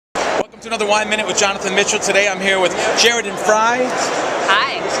To another Wine Minute with Jonathan Mitchell. Today I'm here with Jeridan Frye.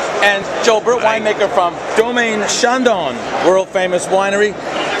 Hi. And Joel Burt, winemaker from Domaine Chandon, world famous winery.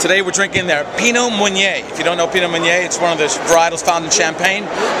 Today we're drinking their Pinot Meuniere. If you don't know Pinot Meuniere, it's one of the varietals found in Champagne,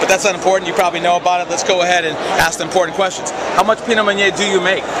 but that's not important. You probably know about it. Let's go ahead and ask the important questions. How much Pinot Meuniere do you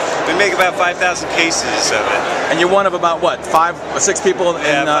make? We make about 5,000 cases of it. And you're one of about, what, 5 or 6 people?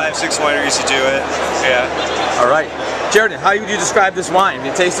 Yeah, 5, 6 wineries who do it. Yeah. All right. Jeridan, how would you describe this wine? Have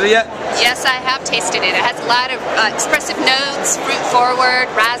you tasted it yet? Yes, I have tasted it. It has a lot of expressive notes, fruit forward,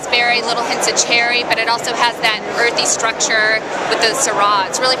 raspberry, little hints of cherry, but it also has that earthy structure with the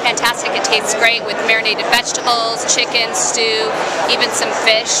Syrah. It's really fantastic. It tastes great with marinated vegetables, chicken, stew, even some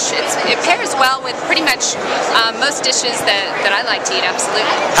fish. It pairs well with pretty much most dishes that I like to eat, absolutely.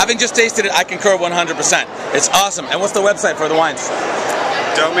 Having just tasted it, I concur 100%. It's awesome. And what's the website for the wines?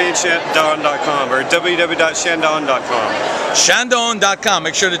 DomaineChandon.com or www.chandon.com. Chandon.com.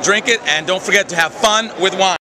 Make sure to drink it and don't forget to have fun with wine.